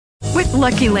With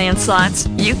Lucky Land Slots,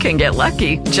 you can get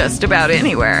lucky just about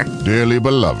anywhere. Dearly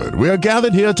beloved, we are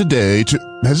gathered here today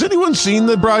to... Has anyone seen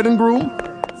the bride and groom?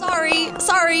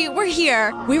 Sorry, we're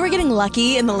here. We were getting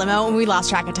lucky in the limo and we lost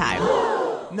track of time.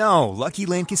 No, Lucky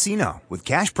Land Casino, with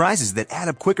cash prizes that add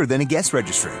up quicker than a guest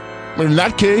registry. In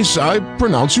that case, I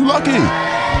pronounce you lucky.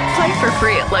 Play for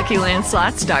free at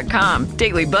LuckyLandSlots.com.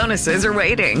 Daily bonuses are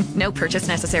waiting. No purchase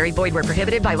necessary. Void where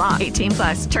prohibited by law.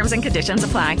 18+. Terms and conditions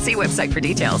apply. See website for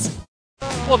details.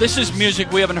 Well, this is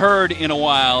music we haven't heard in a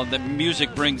while. The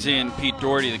music brings in Pete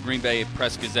Dougherty, the Green Bay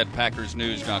Press-Gazette,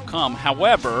 PackersNews.com.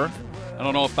 However, I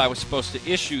don't know if I was supposed to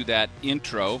issue that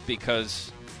intro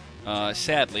because,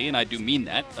 sadly, and I do mean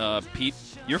that, Pete,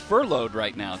 you're furloughed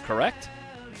right now, correct?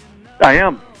 I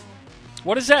am.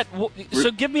 What is that?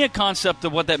 So give me a concept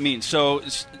of what that means. So,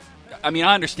 I mean,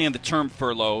 I understand the term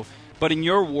furlough, but in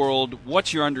your world,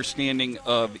 what's your understanding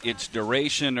of its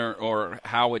duration or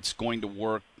how it's going to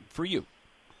work for you?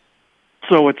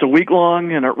 So it's a week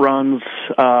long, and it runs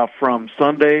from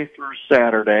Sunday through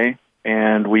Saturday,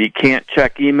 and we can't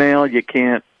check email. You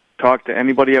can't talk to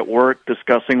anybody at work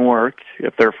discussing work.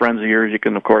 If they're friends of yours, you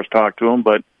can, of course, talk to them,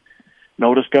 but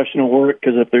no discussion of work,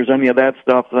 because if there's any of that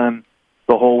stuff, then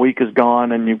the whole week is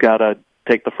gone, and you've got to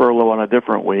take the furlough on a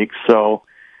different week. So,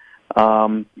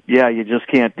 you just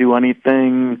can't do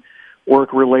anything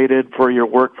work-related for your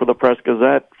work for the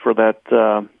Press-Gazette for that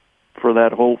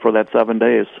 7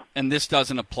 days. And this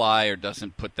doesn't apply or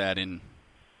doesn't put that in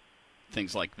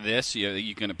things like this.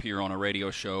 You can appear on a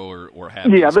radio show or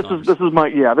have. Yeah, this is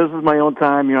my own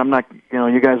time. I'm not.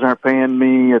 You guys aren't paying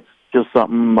me. It's just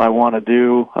something I want to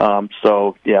do.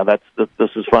 This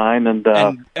is fine.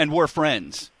 And we're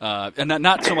friends. And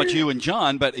not so much you and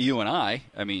John, but you and I.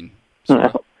 I mean.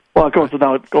 Well, it goes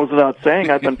without saying.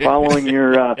 I've been following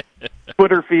your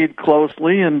Twitter feed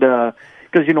closely, and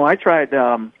because I tried.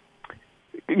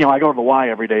 I go to the Y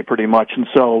every day pretty much, and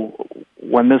so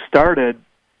when this started,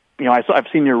 I've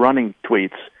seen your running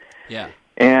tweets. Yeah.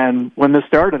 And when this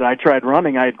started, I tried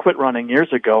running. I had quit running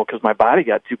years ago because my body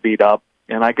got too beat up,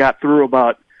 and I got through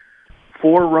about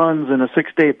 4 runs in a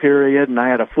 6-day period, and I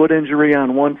had a foot injury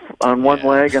on one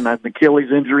leg and an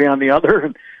Achilles injury on the other,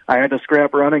 and I had to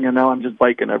scrap running, and now I'm just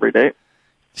biking every day.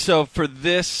 So for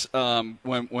this,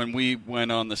 when we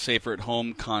went on the Safer at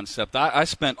Home concept, I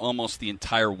spent almost the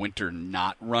entire winter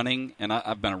not running, and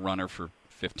I've been a runner for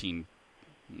 15,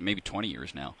 maybe 20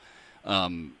 years now.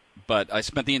 But I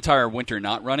spent the entire winter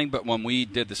not running. But when we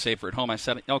did the Safer at Home, I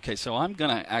said, okay, so I'm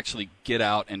going to actually get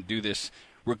out and do this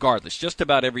regardless, just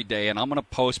about every day, and I'm going to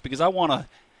post because I want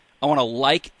to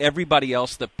like everybody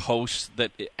else that posts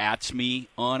that ats me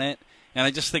on it, and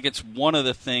I just think it's one of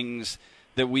the things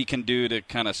that we can do to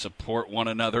kind of support one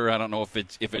another. I don't know if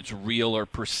it's real or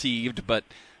perceived, but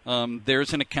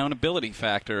there's an accountability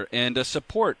factor and a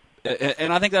support.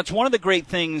 And I think that's one of the great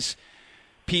things,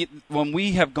 Pete, when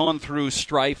we have gone through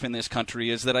strife in this country,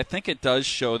 is that I think it does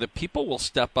show that people will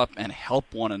step up and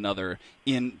help one another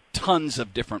in tons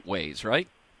of different ways, right?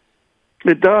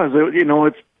 It does.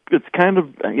 It's kind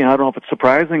of, I don't know if it's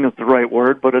surprising is the right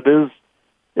word, but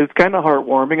it's kind of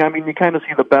heartwarming. I mean, you kind of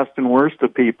see the best and worst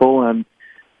of people, and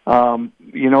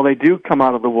they do come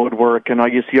out of the woodwork, and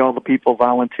you see all the people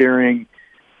volunteering,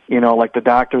 like the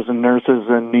doctors and nurses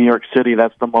in New York City.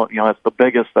 That's that's the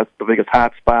biggest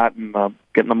hot spot and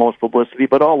getting the most publicity,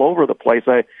 but all over the place.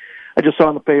 I just saw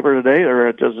in the paper today,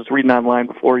 or just reading online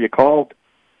before you called,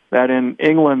 that in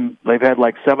England they've had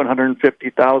like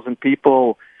 750,000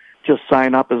 people just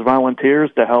sign up as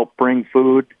volunteers to help bring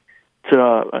food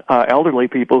to elderly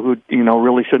people who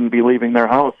really shouldn't be leaving their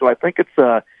house. So I think it's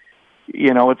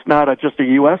it's not just a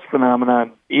U.S.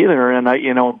 phenomenon either. And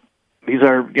these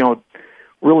are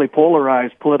really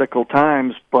polarized political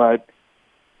times, but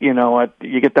you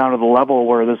get down to the level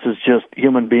where this is just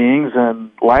human beings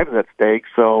and lives at stake.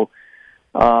 So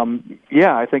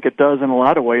I think it does in a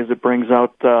lot of ways. It brings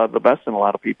out the best in a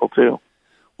lot of people too.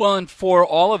 Well, and for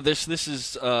all of this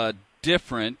is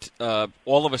different.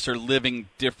 All of us are living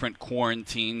different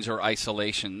quarantines or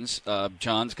isolations.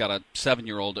 John's got a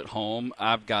 7-year-old at home.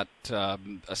 I've got a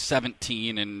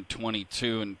 17 and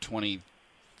 22 and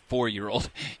 24-year-old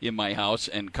in my house,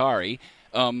 and Kari.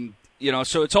 So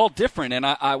it's all different. And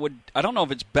I don't know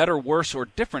if it's better, worse, or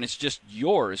different. It's just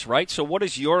yours, right? So what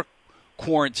is your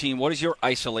quarantine? What does your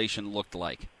isolation look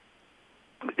like?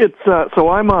 It's so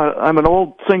I'm an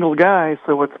old single guy,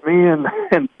 so it's me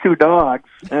and 2 dogs,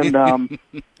 and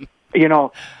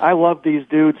I love these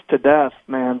dudes to death,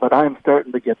 man, but I'm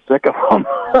starting to get sick of them.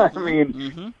 I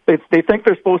mean, they think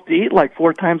they're supposed to eat like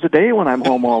 4 times a day when I'm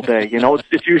home all day.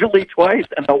 It's usually twice,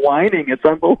 and the whining, it's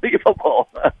unbelievable.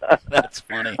 That's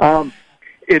funny.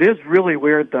 it is really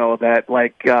weird though that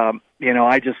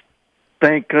I just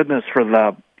thank goodness for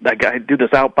I do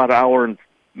this out about an hour and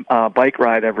bike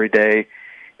ride every day,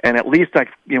 and at least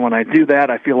when I do that,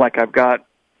 I feel like I've got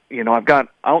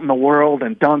out in the world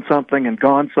and done something and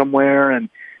gone somewhere, and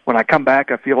when I come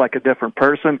back, I feel like a different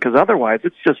person, because otherwise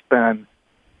it's just been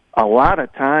a lot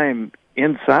of time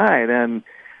inside, and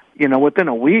within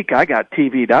a week I got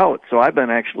TV'd out, so I've been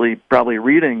actually probably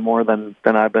reading more than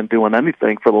I've been doing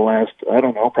anything for the last, I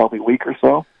don't know, probably week or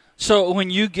so. So when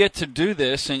you get to do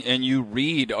this and you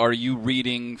read, are you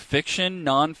reading fiction,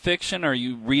 nonfiction? Are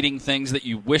you reading things that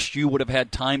you wish you would have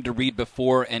had time to read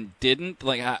before and didn't?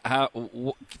 Like,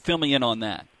 fill me in on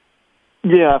that.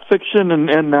 Yeah, fiction and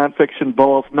nonfiction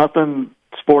both. Nothing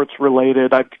sports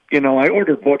related. I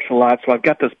order books a lot, so I've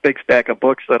got this big stack of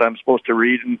books that I'm supposed to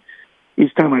read, and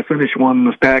each time I finish one,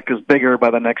 the stack is bigger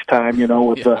by the next time,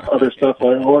 with the other stuff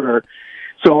I order.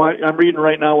 So I'm reading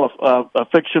right now a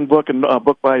fiction book, and a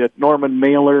book by Norman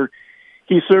Mailer.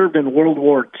 He served in World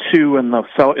War II in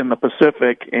the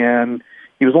Pacific, and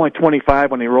he was only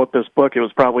 25 when he wrote this book. It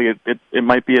was probably it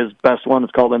might be his best one.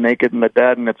 It's called The Naked and the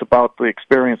Dead, and it's about the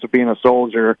experience of being a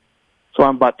soldier. So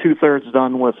I'm about 2/3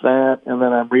 done with that, and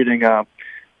then I'm reading a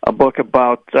book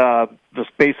about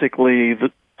basically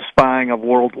the spying of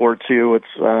World War II.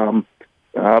 It's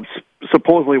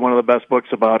supposedly one of the best books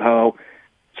about how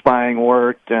spying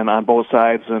worked, and on both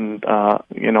sides, and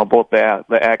both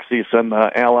the Axis and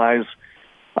the Allies.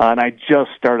 And I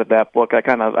just started that book.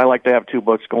 I like to have two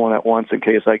books going at once in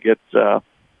case I get a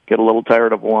little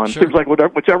tired of one. Sure. Seems like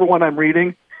whichever one I'm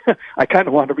reading, I kind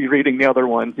of want to be reading the other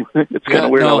one. It's kind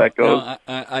of weird how that goes. No,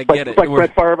 I get it. It's like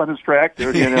Brett Favre on his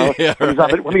tractor, Yeah,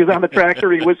 when he was on the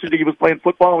tractor, he wished he was playing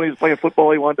football. When he was playing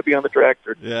football, he wanted to be on the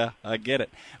tractor. Yeah, I get it.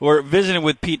 We're visiting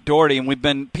with Pete Dougherty,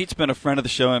 and Pete's been a friend of the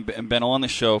show and been on the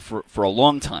show for a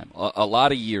long time, a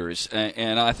lot of years.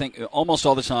 And I think almost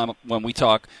all the time when we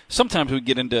talk, sometimes we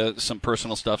get into some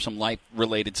personal stuff, some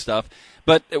life-related stuff.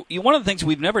 But one of the things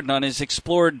we've never done is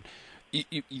explored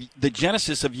the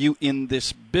genesis of you in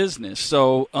this business.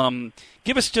 So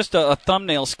give us just a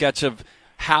thumbnail sketch of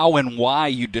how and why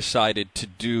you decided to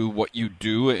do what you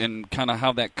do, and kind of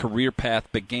how that career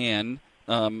path began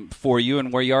for you,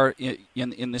 and where you are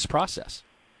in this process.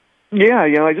 Yeah,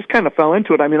 I just kind of fell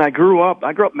into it. I mean, I grew up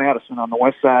in Madison on the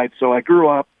west side, so I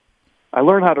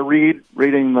learned how to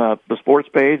reading the sports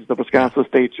page, the Wisconsin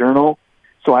State Journal.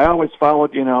 So I always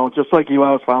followed, just like you,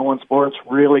 I was following sports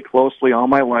really closely all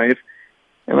my life.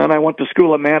 And then I went to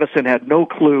school at Madison, had no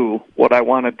clue what I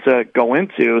wanted to go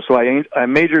into, so I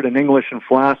majored in English and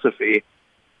philosophy.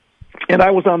 And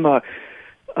I was on the,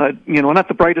 not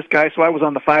the brightest guy, so I was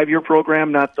on the 5-year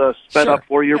program, not the sped-up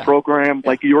 4-year program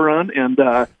like you were on.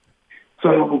 And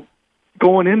so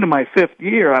going into my 5th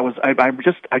year,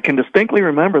 I can distinctly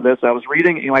remember this. I was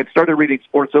reading, I'd started reading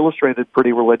Sports Illustrated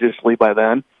pretty religiously by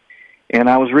then, and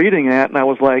I was reading that, and I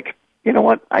was like, you know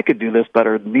what, I could do this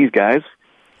better than these guys.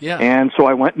 Yeah. And so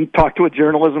I went and talked to a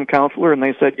journalism counselor, and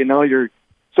they said, you're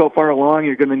so far along,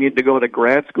 you're going to need to go to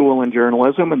grad school in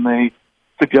journalism, and they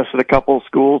suggested a couple of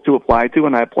schools to apply to,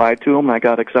 and I applied to them, and I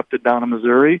got accepted down in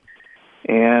Missouri.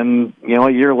 And, a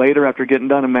year later, after getting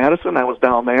done in Madison, I was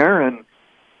down there, and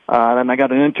then I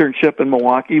got an internship in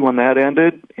Milwaukee when that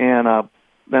ended, and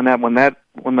then when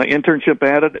the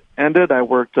internship ended, I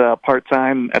worked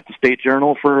part-time at the State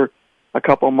Journal for a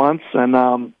couple months,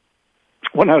 and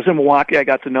when I was in Milwaukee, I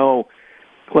got to know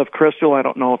Cliff Crystal. I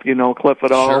don't know if you know Cliff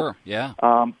at all. Sure, yeah.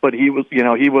 But he used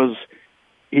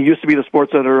to be the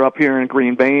sports editor up here in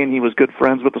Green Bay, and he was good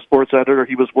friends with the sports editor.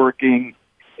 He was working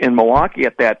in Milwaukee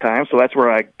at that time, so that's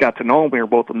where I got to know him. We were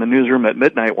both in the newsroom at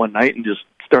midnight one night and just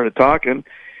started talking.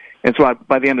 And so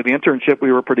by the end of the internship,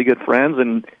 we were pretty good friends,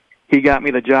 and he got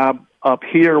me the job up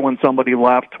here when somebody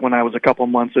left when I was a couple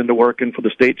months into working for the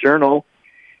State Journal.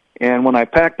 And when I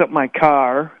packed up my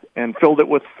car and filled it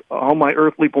with all my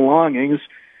earthly belongings,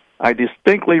 I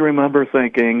distinctly remember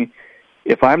thinking,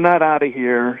 if I'm not out of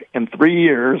here in 3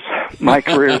 years, my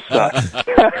career sucks.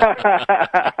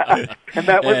 And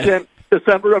that was in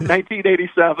December of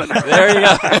 1987. There you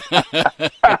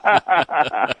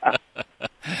go.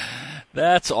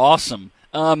 That's awesome.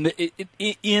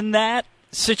 In that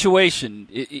situation,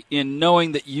 in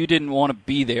knowing that you didn't want to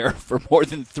be there for more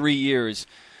than 3 years,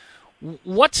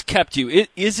 what's kept you?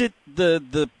 Is it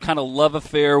the kind of love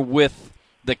affair with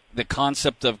the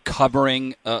concept of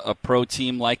covering a pro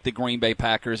team like the Green Bay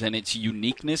Packers and its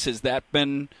uniqueness? Has that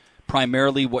been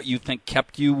primarily what you think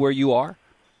kept you where you are?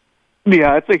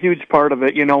 Yeah, it's a huge part of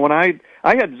it. When I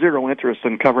had zero interest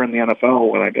in covering the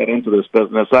NFL when I got into this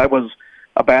business. I was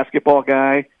a basketball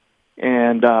guy,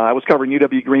 And I was covering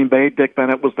UW Green Bay. Dick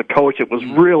Bennett was the coach. It was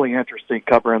really interesting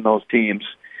covering those teams.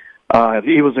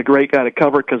 He was a great guy to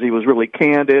cover because he was really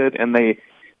candid, and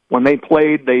when they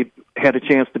played, they had a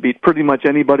chance to beat pretty much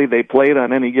anybody they played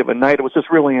on any given night. It was just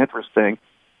really interesting.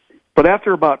 But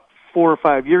after about 4 or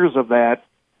 5 years of that,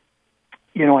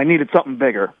 I needed something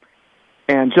bigger.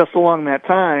 And just along that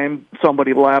time,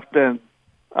 somebody left, and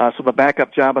so the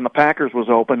backup job in the Packers was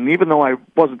open. And even though I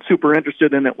wasn't super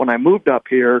interested in it when I moved up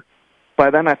here, by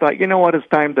then I thought, it's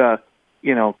time to,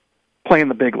 play in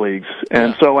the big leagues.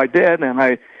 And so I did,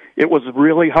 and it was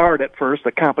really hard at first.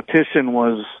 The competition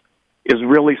is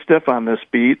really stiff on this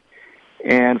beat.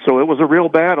 And so it was a real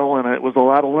battle, and it was a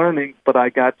lot of learning, but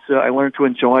I learned to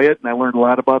enjoy it, and I learned a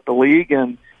lot about the league,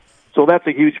 and so that's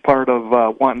a huge part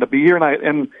of wanting to be here.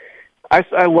 And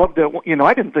I loved it.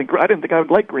 I didn't think I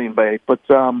would like Green Bay, but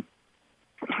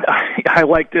I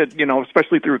liked it.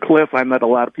 Especially through Cliff, I met a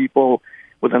lot of people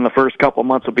within the first couple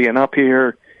months of being up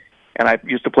here, and I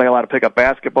used to play a lot of pickup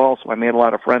basketball, so I made a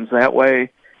lot of friends that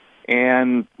way.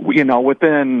 And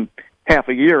within half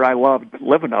a year, I loved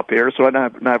living up here, so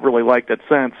I've really liked it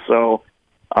since. So,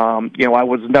 I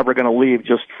was never going to leave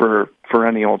just for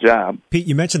any old job. Pete,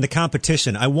 you mentioned the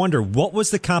competition. I wonder, what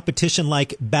was the competition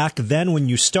like back then when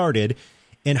you started,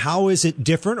 and how is it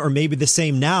different or maybe the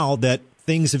same now that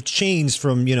things have changed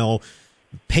from,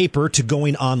 paper to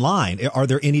going online? Are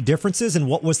there any differences, and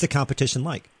what was the competition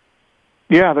like?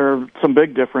 Yeah, there are some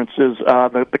big differences.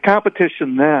 The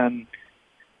competition then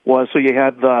was, so you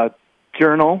had the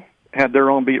Journal, had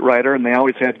their own beat writer, and they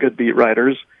always had good beat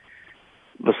writers.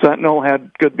 The Sentinel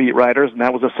had good beat writers, and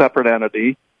that was a separate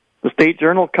entity. The State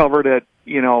Journal covered it,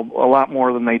 a lot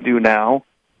more than they do now.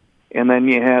 And then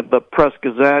you had the Press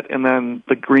Gazette, and then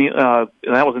the Green, and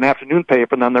that was an afternoon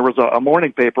paper, and then there was a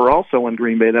morning paper also in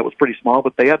Green Bay that was pretty small,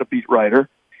 but they had a beat writer.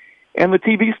 And the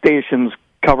TV stations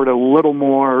covered a little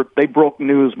more, they broke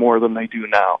news more than they do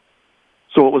now.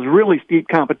 So it was really steep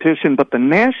competition, but the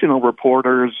national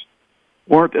reporters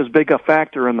weren't as big a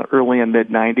factor in the early and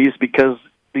mid-'90s because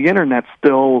the Internet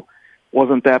still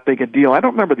wasn't that big a deal. I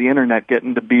don't remember the Internet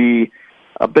getting to be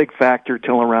a big factor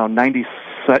till around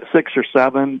 96 or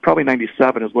 7. Probably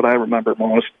 97 is what I remember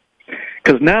most.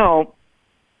 Because now,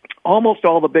 almost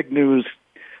all the big news,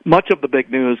 much of the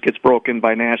big news gets broken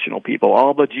by national people.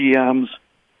 All the GMs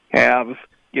have,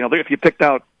 if you picked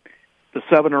out the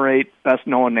 7 or 8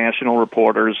 best-known national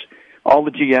reporters, all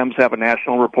the GMs have a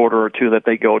national reporter or two that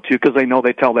they go to because they know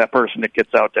they tell that person it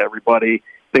gets out to everybody.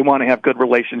 They want to have good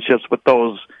relationships with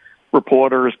those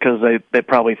reporters because they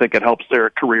probably think it helps their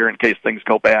career in case things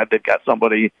go bad. They've got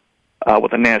somebody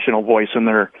with a national voice in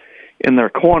their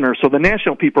corner. So the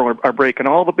national people are breaking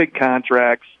all the big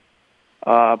contracts,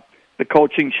 the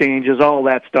coaching changes, all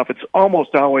that stuff. It's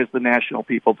almost always the national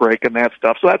people breaking that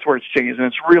stuff. So that's where it's changed, and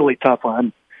it's really tough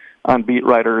on beat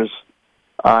writers.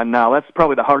 Now, that's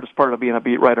probably the hardest part of being a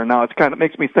beat writer now. It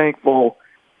makes me thankful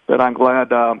that I'm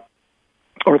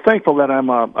thankful that I'm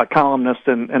a columnist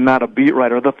and not a beat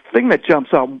writer. The thing that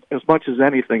jumps out as much as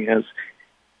anything is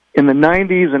in the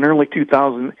 90s and early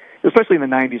 2000s, especially in the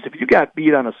 90s, if you got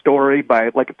beat on a story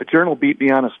if the Journal beat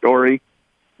me on a story,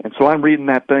 and so I'm reading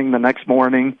that thing the next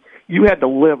morning, you had to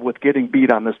live with getting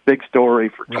beat on this big story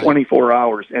for 24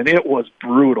 hours, and it was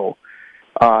brutal.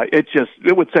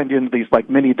 It would send you into these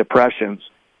mini depressions.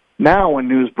 Now when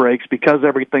news breaks, because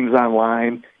everything's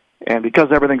online and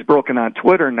because everything's broken on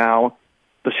Twitter now,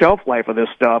 the shelf life of this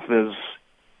stuff is,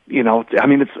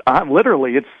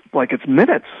 it's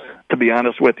minutes, to be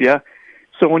honest with you.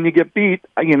 So when you get beat,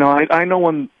 I know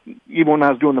even when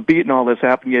I was doing the beat and all this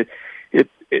happened,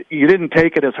 you didn't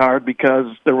take it as hard because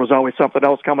there was always something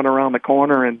else coming around the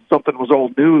corner and something was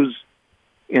old news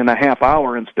in a half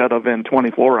hour instead of in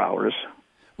 24 hours.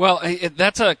 Well,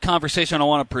 that's a conversation I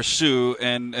want to pursue,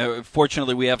 and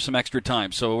fortunately we have some extra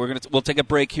time, so we'll take a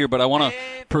break here, but I want to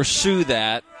pursue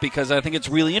that because I think it's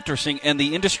really interesting, and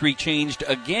the industry changed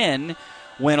again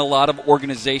when a lot of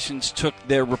organizations took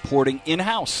their reporting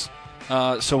in-house.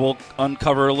 So we'll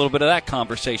uncover a little bit of that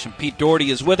conversation. Pete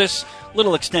Dougherty is with us. A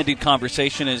little extended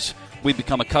conversation as we've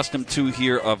become accustomed to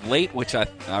here of late, which I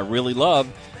really love.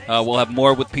 We'll have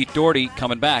more with Pete Dougherty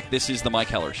coming back. This is the Mike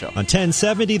Heller Show. On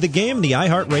 1070 The Game, the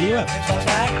iHeartRadio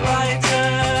app.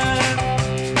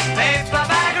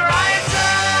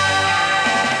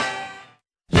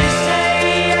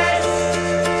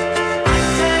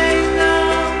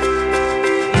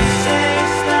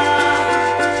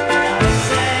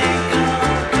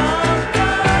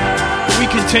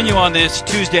 Continue on this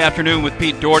Tuesday afternoon with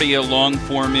Pete Dougherty, a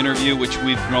long-form interview which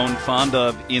we've grown fond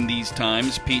of in these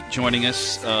times. Pete joining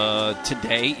us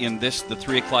today in the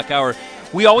 3 o'clock hour.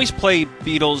 We always play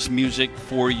Beatles music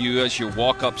for you as your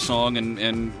walk-up song,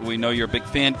 and we know you're a big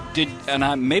fan.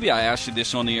 Maybe I asked you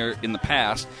this on the air in the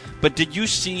past, but did you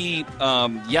see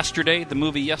Yesterday, the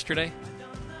movie Yesterday?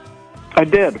 I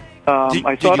did.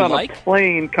 I saw it on a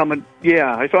plane coming.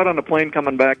 Yeah, I saw it on a plane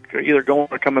coming back, either going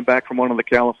or coming back from one of the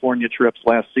California trips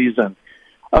last season.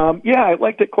 Yeah, I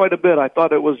liked it quite a bit. I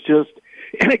thought it was just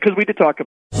because we did talk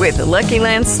about. With the Lucky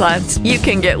Land Slots, you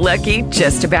can get lucky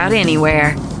just about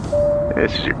anywhere.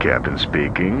 This is your captain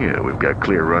speaking. We've got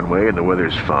clear runway and the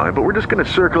weather's fine, but we're just going to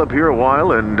circle up here a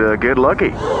while and get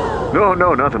lucky.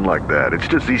 No, nothing like that. It's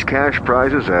just these cash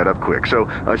prizes add up quick. So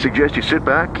I suggest you sit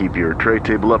back, keep your tray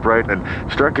table upright,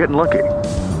 and start getting lucky.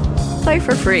 Play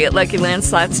for free at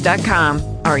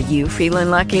LuckyLandSlots.com. Are you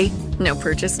feeling lucky? No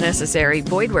purchase necessary.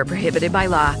 Void where prohibited by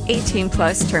law.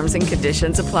 18+ terms and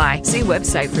conditions apply. See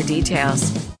website for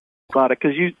details. About it,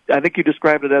 because I think you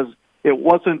described it as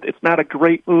it's not a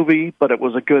great movie, but it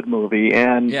was a good movie.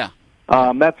 And yeah.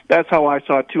 That's how I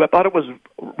saw it, too. I thought it was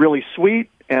really sweet,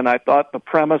 and I thought the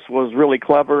premise was really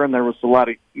clever, and there was a lot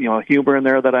of humor in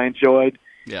there that I enjoyed.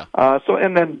 Yeah.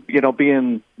 And then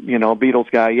being Beatles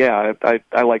guy, yeah,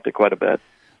 I liked it quite a bit.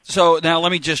 So now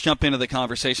let me just jump into the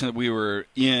conversation that we were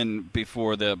in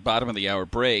before the bottom of the hour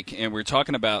break, and we're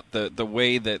talking about the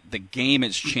way that the game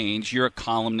has changed. You're a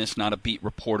columnist, not a beat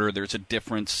reporter. There's a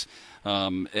difference.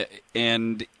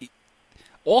 And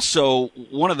also,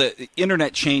 one of the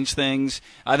internet changed things.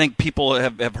 I think people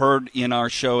have heard in our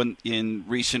show in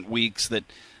recent weeks that,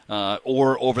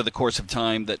 or over the course of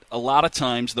time, that a lot of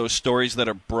times those stories that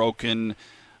are broken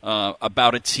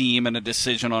about a team and a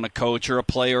decision on a coach or a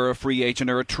player or a free agent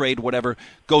or a trade, whatever,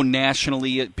 go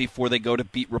nationally before they go to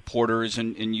beat reporters,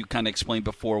 and you kind of explained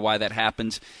before why that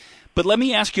happens. But let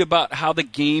me ask you about how the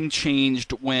game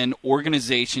changed when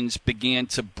organizations began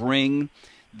to bring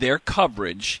their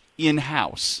coverage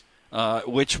in-house,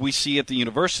 which we see at the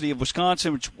University of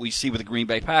Wisconsin, which we see with the Green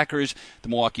Bay Packers, the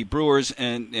Milwaukee Brewers,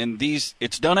 and these.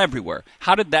 It's done everywhere.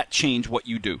 How did that change what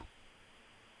you do?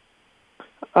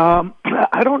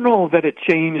 I don't know that it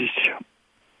changed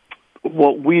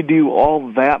what we do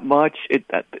all that much.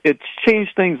 It's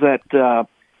changed things that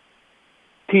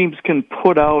teams can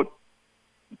put out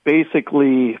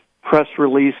basically press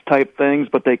release type things,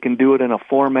 but they can do it in a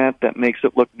format that makes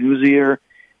it look newsier,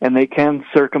 and they can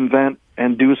circumvent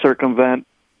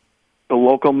the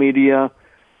local media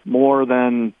more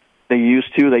than they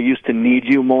used to. They used to need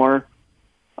you more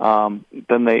than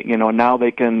they, now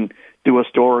they can do a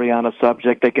story on a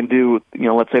subject. They can do,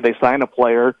 let's say they sign a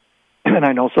player, and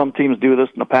I know some teams do this,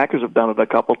 and the Packers have done it a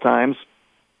couple times.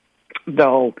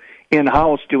 They'll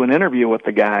in-house do an interview with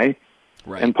the guy,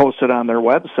 right, and post it on their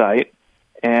website,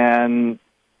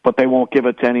 but they won't give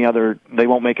it to any other. They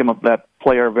won't make that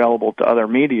player available to other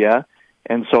media,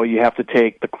 and so you have to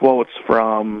take the quotes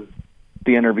from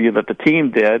the interview that the team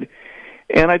did.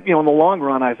 And in the long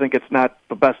run, I think it's not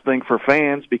the best thing for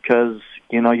fans because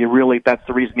that's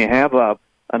the reason you have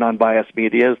an unbiased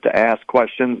media, is to ask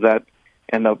questions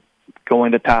and go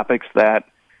into topics that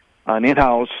an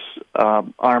in-house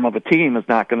arm of a team is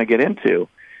not going to get into.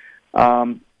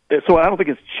 So I don't think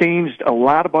it's changed a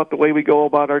lot about the way we go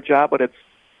about our job, but it's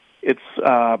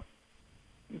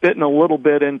bitten a little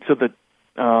bit into the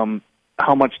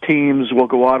how much teams will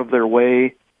go out of their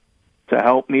way to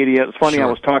help media. It's funny, sure. I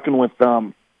was talking with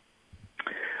Vic.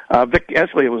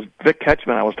 Actually, it was Vic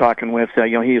Ketchman I was talking with. He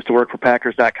used to work for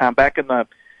Packers.com. Back in the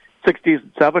 60s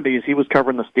and 70s, he was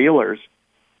covering the Steelers,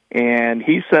 and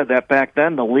he said that back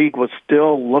then the league was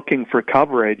still looking for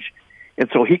coverage. And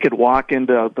so he could walk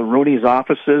into the Rooney's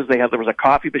offices. There was a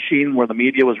coffee machine where the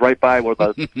media was right by where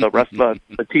the rest of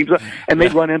the teams are, and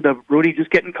they'd run into Rooney just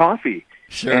getting coffee.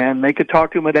 Sure. And they could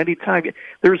talk to him at any time.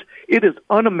 It is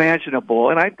unimaginable.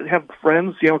 And I have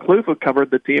friends, Cliff, who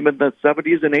covered the team in the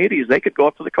 70s and 80s. They could go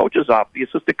up to the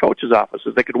assistant coaches'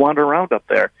 offices. They could wander around up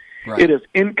there. Right. It is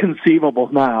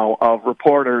inconceivable now of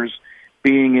reporters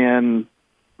being in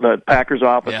the Packers'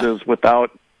 offices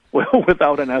without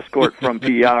an escort from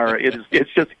PR.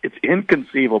 It's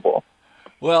inconceivable.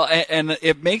 Well, and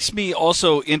it makes me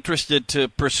also interested to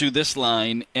pursue this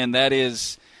line, and that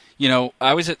is,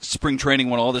 I was at spring training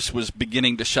when all this was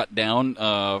beginning to shut down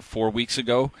 4 weeks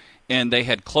ago, and they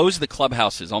had closed the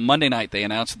clubhouses. On Monday night, they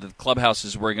announced that the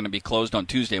clubhouses were going to be closed on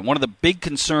Tuesday. And one of the big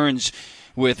concerns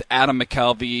with Adam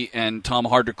McCalvey and Tom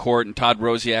Hardecourt and Todd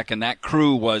Rosiak and that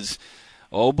crew was,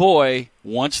 oh boy,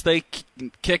 once they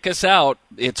kick us out,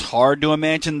 it's hard to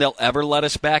imagine they'll ever let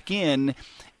us back in.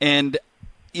 And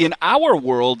in our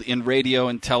world, in radio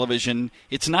and television,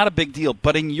 it's not a big deal.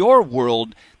 But in your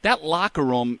world, that locker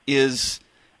room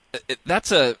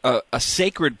that's a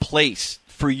sacred place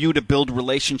for you to build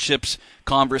relationships,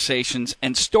 conversations,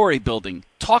 and story building.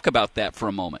 Talk about that for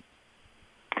a moment.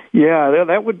 Yeah,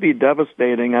 that would be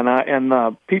devastating,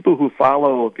 and people who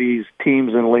follow these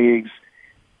teams and leagues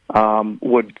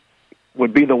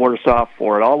would be the worse off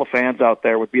for it. All the fans out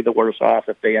there would be the worse off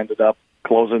if they ended up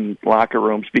closing locker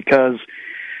rooms, because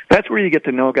that's where you get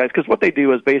to know guys. Because what they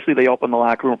do is basically they open the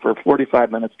locker room for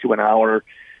 45 minutes to an hour,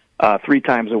 3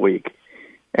 times a week.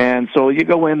 And so you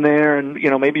go in there and,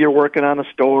 maybe you're working on a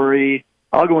story.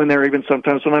 I'll go in there even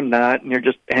sometimes when I'm not, and you're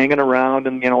just hanging around.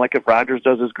 And, like if Rogers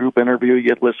does his group interview,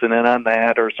 you'd listen in on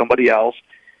that, or somebody else.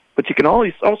 But you can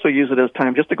always also use it as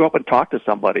time just to go up and talk to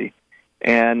somebody.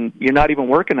 And you're not even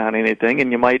working on anything,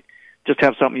 and you might just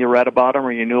have something you read about them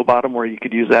or you knew about them where you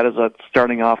could use that as a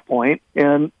starting off point.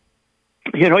 And,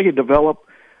 you develop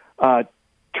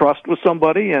trust with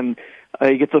somebody, and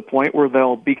you get to the point where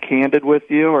they'll be candid with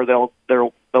you, or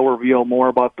they'll reveal more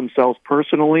about themselves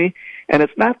personally. And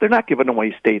they're not giving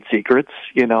away state secrets,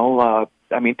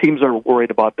 teams are worried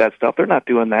about that stuff. They're not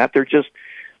doing that.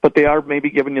 But they are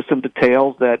maybe giving you some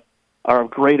details that are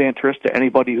of great interest to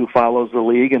anybody who follows the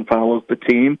league and follows the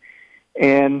team.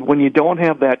 And when you don't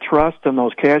have that trust and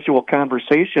those casual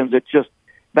conversations,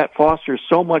 that fosters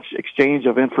so much exchange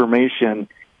of information.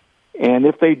 And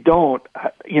if they don't,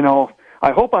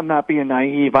 I hope I'm not being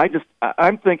naive.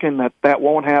 I'm thinking that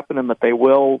won't happen, and that they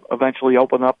will eventually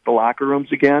open up the locker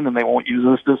rooms again, and they won't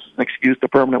use this as an excuse to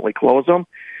permanently close them.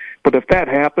 But if that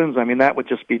happens, that would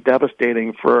just be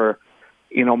devastating for,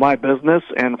 my business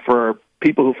and for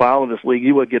people who follow this league.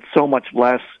 You would get so much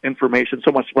less information,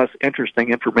 so much less interesting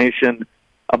information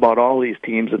about all these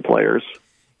teams and players.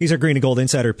 He's our Green and Gold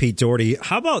insider, Pete Dougherty.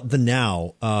 How about the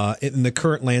now in the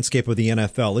current landscape of the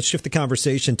NFL? Let's shift the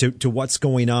conversation to what's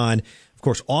going on, of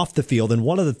course, off the field. And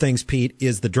one of the things, Pete,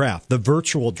 is the draft, the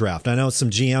virtual draft. I know some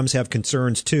GMs have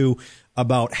concerns, too,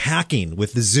 about hacking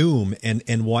with the Zoom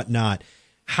and whatnot.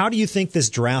 How do you think this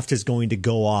draft is going to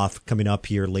go off coming up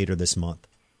here later this month?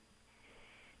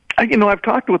 I've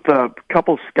talked with a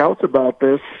couple scouts about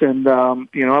this, and, I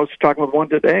was talking with one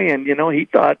today, and,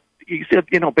 he said,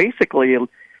 basically,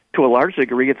 to a large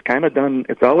degree, it's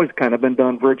always kind of been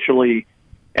done virtually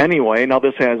anyway. Now,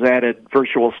 this has added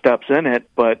virtual steps in it,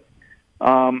 but,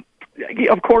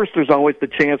 of course, there's always the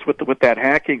chance with that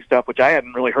hacking stuff, which I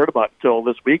hadn't really heard about until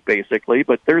this week, basically,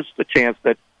 but there's the chance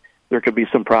that there could be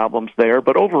some problems there.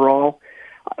 But overall,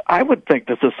 I would think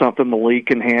this is something the league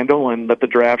can handle, and that the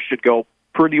draft should go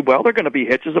pretty well. There are going to be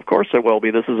hitches. Of course there will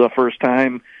be. This is a first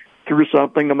time through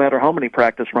something. No matter how many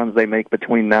practice runs they make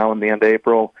between now and the end of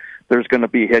April, there's going to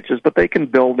be hitches, but they can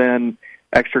build in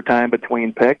extra time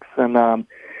between picks. And I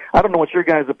don't know what your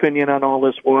guys' opinion on all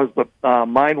this was, but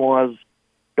mine was,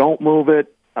 don't move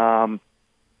it.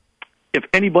 If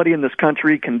anybody in this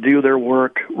country can do their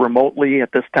work remotely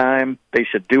at this time, they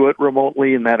should do it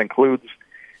remotely, and that includes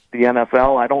the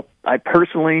NFL. I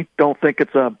personally don't think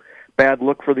it's a bad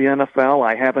look for the NFL.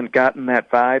 I haven't gotten that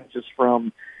vibe just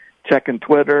from checking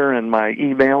Twitter and my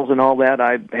emails and all that.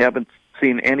 I haven't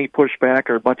seen any pushback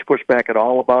or much pushback at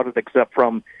all about it, except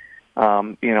from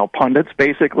pundits.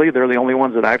 Basically, they're the only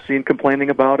ones that I've seen complaining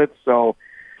about it. So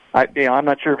I'm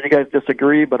not sure if you guys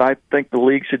disagree, but I think the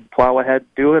league should plow ahead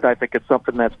and do it. I think it's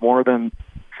something that's more than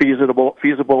feasible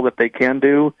that they can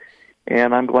do.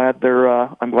 And I'm glad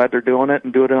they're doing it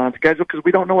and doing it on schedule, because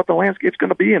we don't know what the landscape's going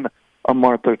to be in a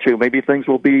month or two. Maybe things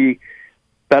will be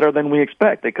better than we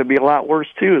expect. It could be a lot worse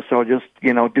too. So just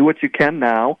do what you can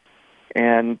now,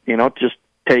 and just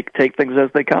take things as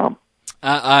they come.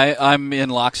 I'm in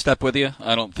lockstep with you.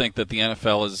 I don't think that the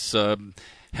NFL has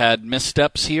had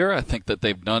missteps here. I think that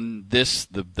they've done this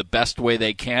the best way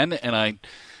they can, and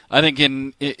I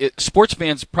think sports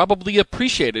fans probably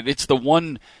appreciate it. It's the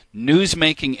one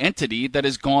news-making entity that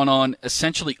has gone on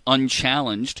essentially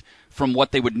unchallenged from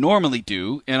what they would normally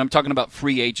do, and I'm talking about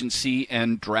free agency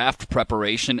and draft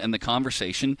preparation, and the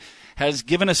conversation has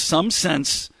given us some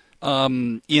sense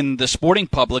in the sporting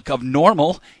public of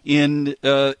normal in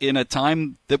a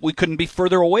time that we couldn't be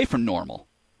further away from normal.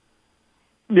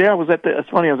 Yeah, it's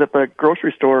funny. I was at the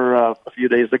grocery store a few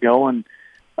days ago, and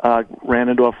ran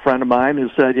into a friend of mine who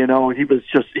said,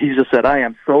 he just said, I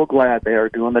am so glad they are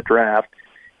doing the draft,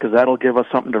 because that'll give us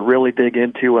something to really dig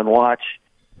into and watch.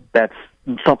 That's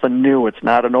something new. It's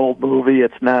not an old movie.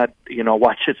 It's not,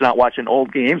 it's not watching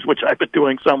old games, which I've been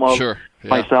doing some of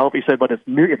myself. He said, but it's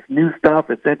new stuff.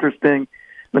 It's interesting.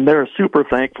 And they're super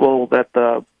thankful that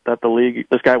the league,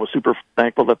 this guy was super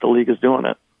thankful that the league is doing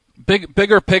it.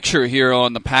 Bigger picture here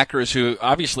on the Packers, who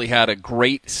obviously had a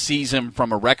great season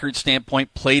from a record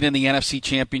standpoint, played in the NFC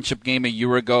Championship game a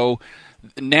year ago.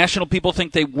 National people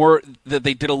think that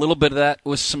they did a little bit of that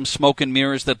with some smoke and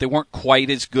mirrors, that they weren't quite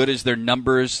as good as their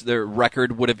numbers, their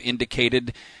record would have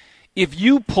indicated. If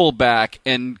you pull back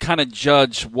and kind of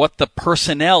judge what the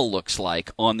personnel looks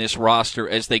like on this roster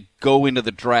as they go into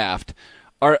the draft,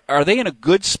 are they in a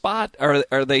good spot?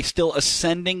 Are they still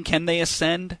ascending? Can they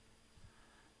ascend?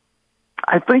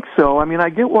 I think so. I mean, I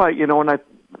get why,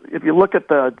 if you look at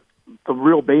the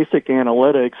real basic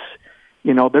analytics,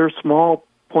 their small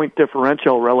point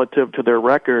differential relative to their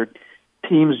record,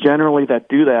 teams generally that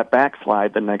do that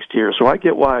backslide the next year. So I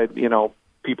get why,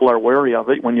 people are wary of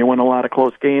it. When you win a lot of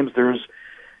close games, there's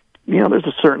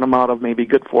a certain amount of maybe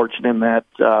good fortune in that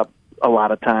a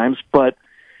lot of times. But,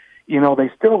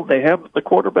 they have the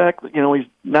quarterback, he's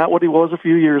not what he was a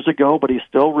few years ago, but he's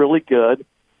still really good.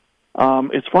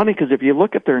 It's funny because if you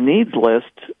look at their needs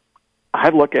list, I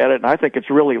look at it and I think it's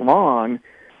really long,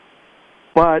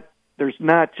 but there's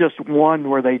not just one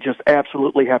where they just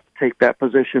absolutely have to take that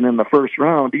position in the first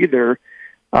round either.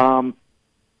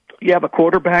 You have a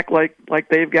quarterback like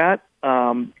they've got,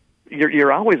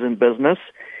 you're always in business,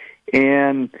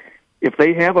 and if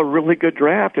they have a really good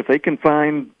draft, if they can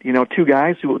find two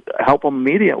guys who help them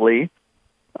immediately,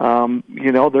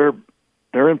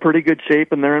 they're in pretty good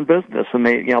shape and they're in business, and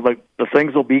they the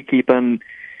things will be keeping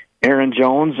Aaron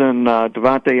Jones and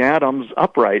Devontae Adams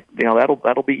upright.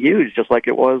 That'll be huge, just like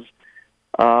it was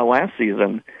last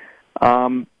season.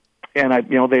 And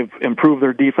they've improved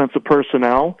their defensive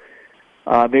personnel.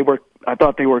 I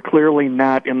thought they were clearly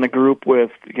not in the group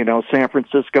with San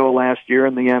Francisco last year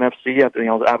in the NFC.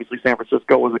 Obviously San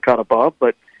Francisco was a cut above,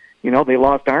 but they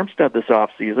lost Armstead this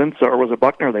offseason, or was it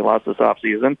Buckner they lost this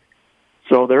offseason?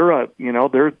 So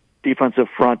their defensive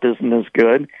front isn't as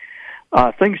good.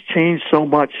 Things change so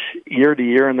much year to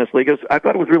year in this league. I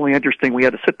thought it was really interesting. We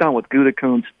had to sit down with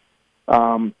Gutekunst.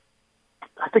 I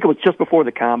think it was just before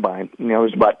the combine. There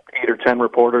was about 8 or 10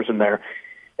 reporters in there,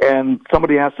 and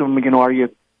somebody asked him,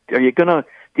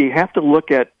 do you have to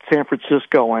look at San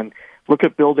Francisco and look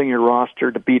at building your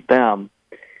roster to beat them?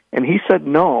 And he said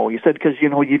no. He said because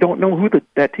you don't know who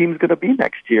that team's going to be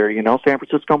next year. San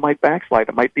Francisco might backslide.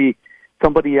 It might be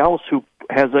somebody else who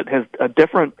has a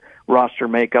different roster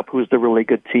makeup who's the really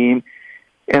good team.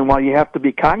 And while you have to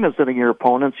be cognizant of your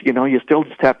opponents, you still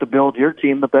just have to build your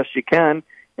team the best you can,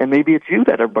 and maybe it's you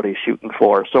that everybody's shooting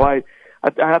for. So I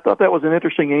thought that was an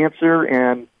interesting answer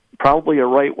and probably a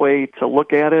right way to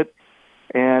look at it.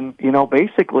 And,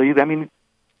 basically, I mean,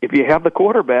 if you have the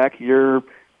quarterback, you're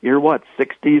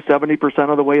 60-70%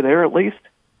 of the way there at least.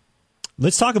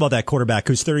 Let's talk about that quarterback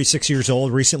who's 36 years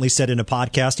old, recently said in a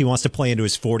podcast he wants to play into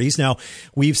his 40s. Now,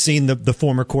 we've seen the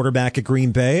former quarterback at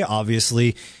Green Bay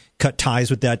obviously cut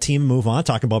ties with that team, move on.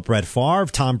 Talking about Brett Favre,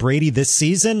 Tom Brady this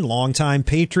season, longtime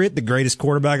Patriot, the greatest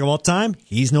quarterback of all time.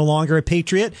 He's no longer a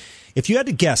Patriot. If you had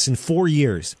to guess in 4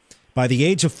 years, by the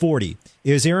age of 40,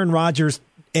 is Aaron Rodgers,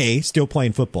 A, still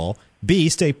playing football, B,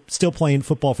 still playing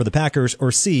football for the Packers,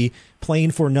 or C,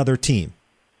 playing for another team?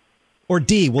 Or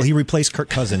D, will he replace Kirk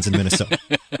Cousins in Minnesota?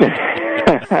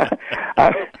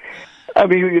 I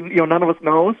mean, none of us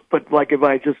knows, but if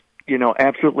I just,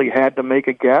 absolutely had to make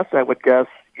a guess, I would guess,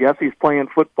 yes, he's playing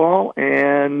football,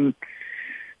 and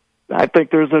I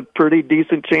think there's a pretty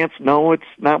decent chance, no, it's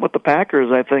not with the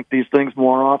Packers. I think these things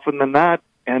more often than not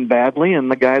end badly, and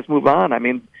the guys move on. I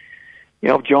mean,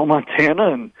 Joe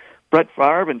Montana and Brett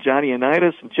Favre and Johnny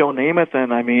Unitas and Joe Namath,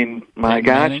 and I mean, my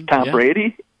gosh, Manning, Tom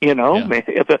Brady,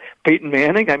 Peyton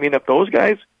Manning. I mean, if those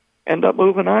guys end up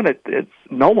moving on, it's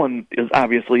no one is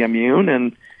obviously immune.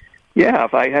 And yeah,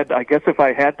 if I had to just, if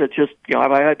I had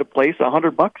to place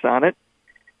 $100 on it,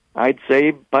 I'd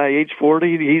say by age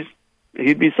 40,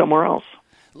 he'd be somewhere else.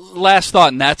 Last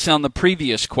thought, and that's on the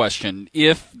previous question.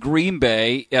 If Green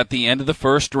Bay, at the end of the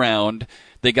first round,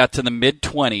 they got to the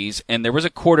mid-20s, and there was a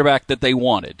quarterback that they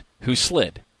wanted who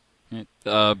slid,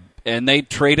 and they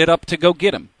traded up to go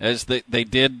get him, as they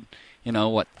did,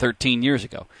 13 years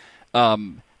ago.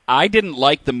 I didn't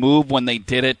like the move when they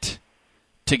did it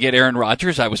to get Aaron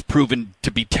Rodgers. I was proven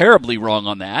to be terribly wrong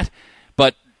on that.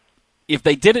 But if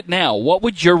they did it now, what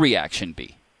would your reaction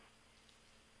be?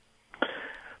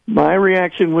 My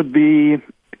reaction would be,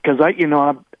 because even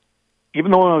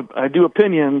though I do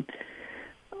opinion,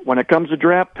 when it comes to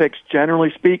draft picks,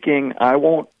 generally speaking, I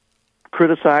won't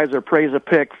criticize or praise a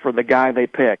pick for the guy they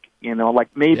pick.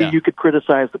 Maybe you could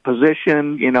criticize the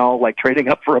position, like trading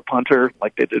up for a punter,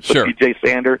 like they did with B.J.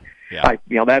 Sander. Yeah.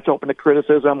 That's open to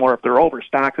criticism. Or if they're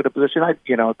overstocked at a position,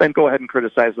 then go ahead and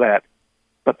criticize that.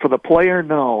 But for the player,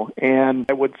 no. And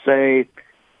I would say,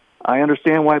 I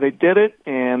understand why they did it,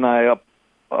 and I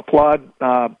applaud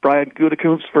Brian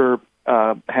Gutekunst for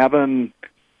having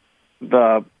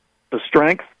the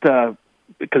strength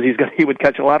because he would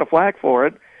catch a lot of flack for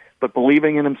it, but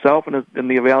believing in himself and in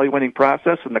the evaluating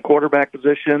process and the quarterback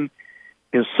position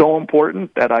is so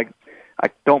important that I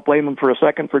don't blame him for a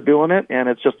second for doing it, and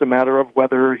it's just a matter of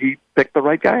whether he picked the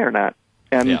right guy or not.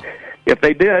 And if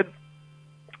they did,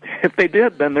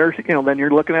 then then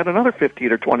you're looking at another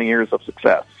 15 or 20 years of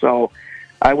success. So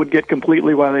I would get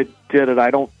completely why they did it. I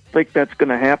don't think that's going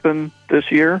to happen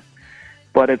this year,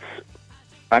 but if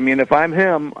I'm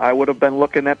him, I would have been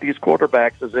looking at these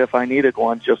quarterbacks as if I needed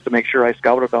one just to make sure I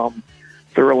scouted them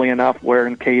thoroughly enough where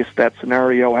in case that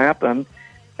scenario happened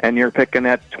and you're picking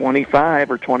at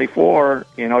 25 or 24,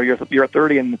 you're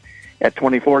 30 and at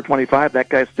 24, 25, that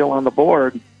guy's still on the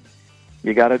board.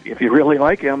 If you really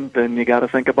like him, then you got to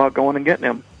think about going and getting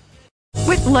him.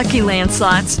 With Lucky Land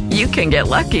Slots, you can get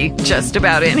lucky just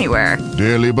about anywhere.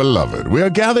 Dearly beloved, we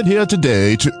are gathered here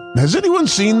today to... Has anyone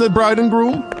seen the bride and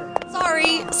groom?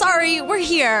 Sorry, we're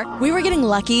here. We were getting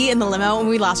lucky in the limo and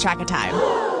we lost track of time.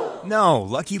 No,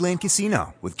 Lucky Land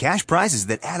Casino, with cash prizes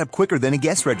that add up quicker than a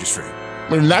guest registry.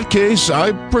 In that case,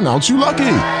 I pronounce you lucky.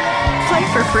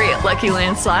 Play for free at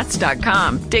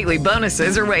LuckyLandSlots.com. Daily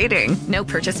bonuses are waiting. No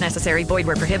purchase necessary. Void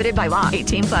where prohibited by law.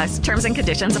 18+. Terms and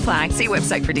conditions apply. See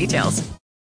website for details.